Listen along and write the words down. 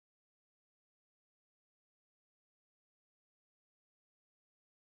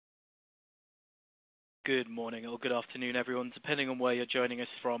Good morning or good afternoon, everyone, depending on where you're joining us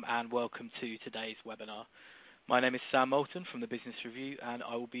from, and welcome to today's webinar. My name is Sam Moulton from the Business Review, and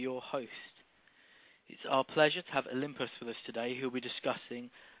I will be your host. It's our pleasure to have Olympus with us today, who will be discussing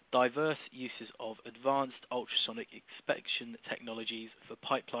diverse uses of advanced ultrasonic inspection technologies for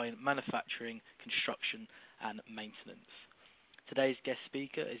pipeline manufacturing, construction, and maintenance. Today's guest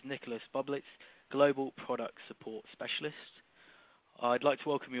speaker is Nicholas Bublitz, Global Product Support Specialist. I'd like to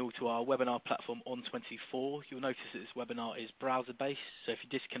welcome you all to our webinar platform On24. You'll notice that this webinar is browser-based, so if you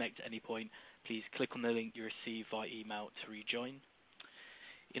disconnect at any point, please click on the link you receive via email to rejoin.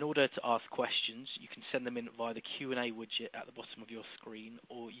 In order to ask questions, you can send them in via the Q&A widget at the bottom of your screen,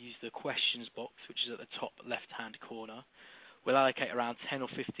 or use the questions box, which is at the top left-hand corner. We'll allocate around 10 or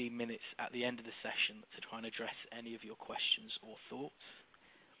 15 minutes at the end of the session to try and address any of your questions or thoughts.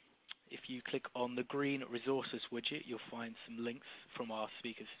 If you click on the green resources widget, you'll find some links from our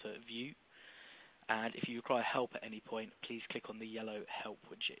speakers to view. And if you require help at any point, please click on the yellow help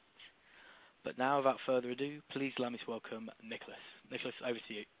widget. But now, without further ado, please allow me to welcome Nicholas. Nicholas, over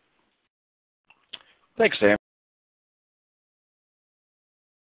to you. Thanks, Sam.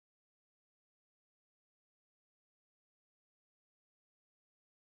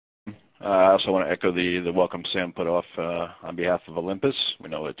 I also want to echo the welcome Sam put off on behalf of Olympus. We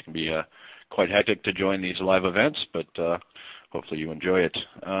know it can be quite hectic to join these live events, but hopefully you enjoy it.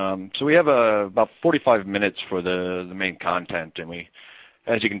 So we have about 45 minutes for the main content, and we,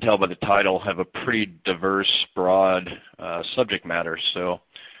 as you can tell by the title, have a pretty diverse, broad subject matter. So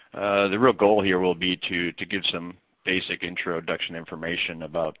the real goal here will be to give some basic introduction information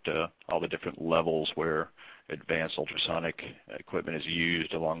about all the different levels where advanced ultrasonic equipment is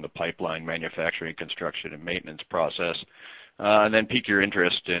used along the pipeline manufacturing, construction, and maintenance process, and then pique your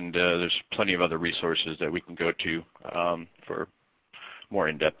interest. And there's plenty of other resources that we can go to for more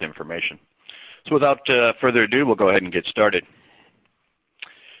in-depth information. So without further ado, we'll go ahead and get started.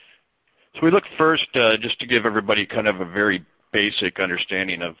 So we look first just to give everybody kind of a very basic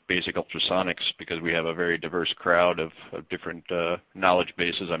understanding of basic ultrasonics, because we have a very diverse crowd of different knowledge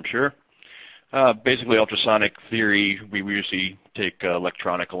bases, I'm sure. Basically, ultrasonic theory, we usually take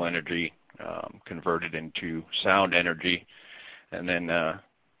electronical energy, convert it into sound energy, and then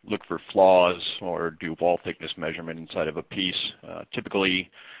look for flaws or do wall thickness measurement inside of a piece.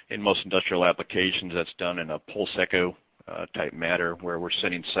 Typically, in most industrial applications, that's done in a pulse echo type matter, where we're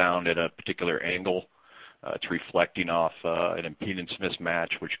sending sound at a particular angle. It's reflecting off an impedance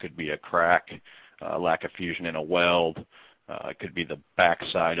mismatch, which could be a crack, lack of fusion in a weld. It could be the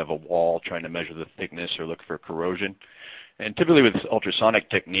backside of a wall, trying to measure the thickness or look for corrosion. And typically with ultrasonic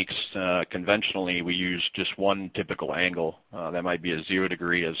techniques, conventionally we use just one typical angle. That might be a 0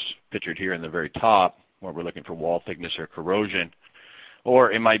 degree, as pictured here in the very top, where we're looking for wall thickness or corrosion.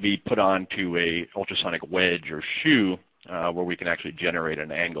 Or it might be put onto a ultrasonic wedge or shoe, where we can actually generate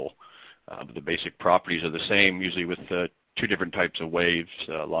an angle. But the basic properties are the same, usually with two different types of waves,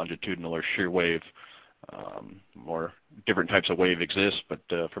 longitudinal or shear wave. More different types of wave exist, but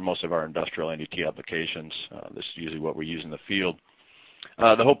for most of our industrial NDT applications, this is usually what we use in the field.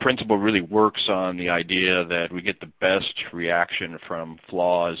 The whole principle really works on the idea that we get the best reaction from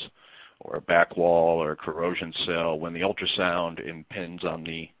flaws or a back wall or a corrosion cell when the ultrasound impinges on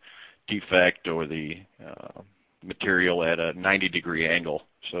the defect or the material at a 90-degree angle.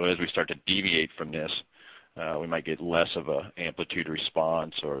 So as we start to deviate from this, we might get less of an amplitude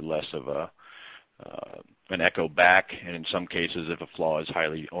response or less of an echo back, and in some cases, if a flaw is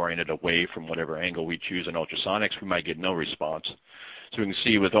highly oriented away from whatever angle we choose in ultrasonics, we might get no response. So we can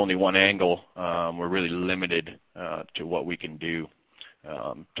see with only one angle, we're really limited to what we can do.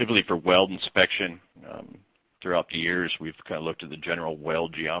 Typically for weld inspection, throughout the years, we've kind of looked at the general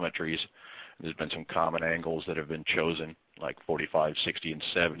weld geometries. There's been some common angles that have been chosen, like 45, 60, and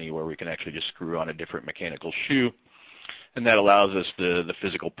 70, where we can actually just screw on a different mechanical shoe. And that allows us the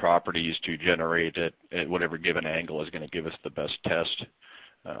physical properties to generate at whatever given angle is going to give us the best test.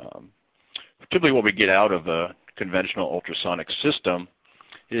 Typically what we get out of a conventional ultrasonic system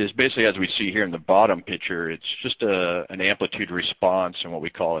is basically, as we see here in the bottom picture, it's just an amplitude response and what we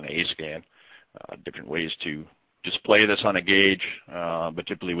call an A-scan. Different ways to display this on a gauge, but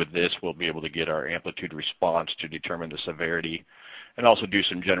typically with this we'll be able to get our amplitude response to determine the severity and also do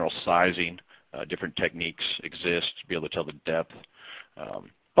some general sizing. Different techniques exist to be able to tell the depth.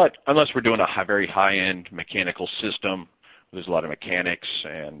 But unless we're doing a very high-end mechanical system, there's a lot of mechanics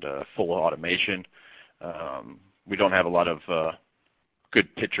and full automation, we don't have a lot of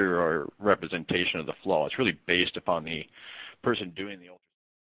good picture or representation of the flaw. It's really based upon the person doing the ultrasound.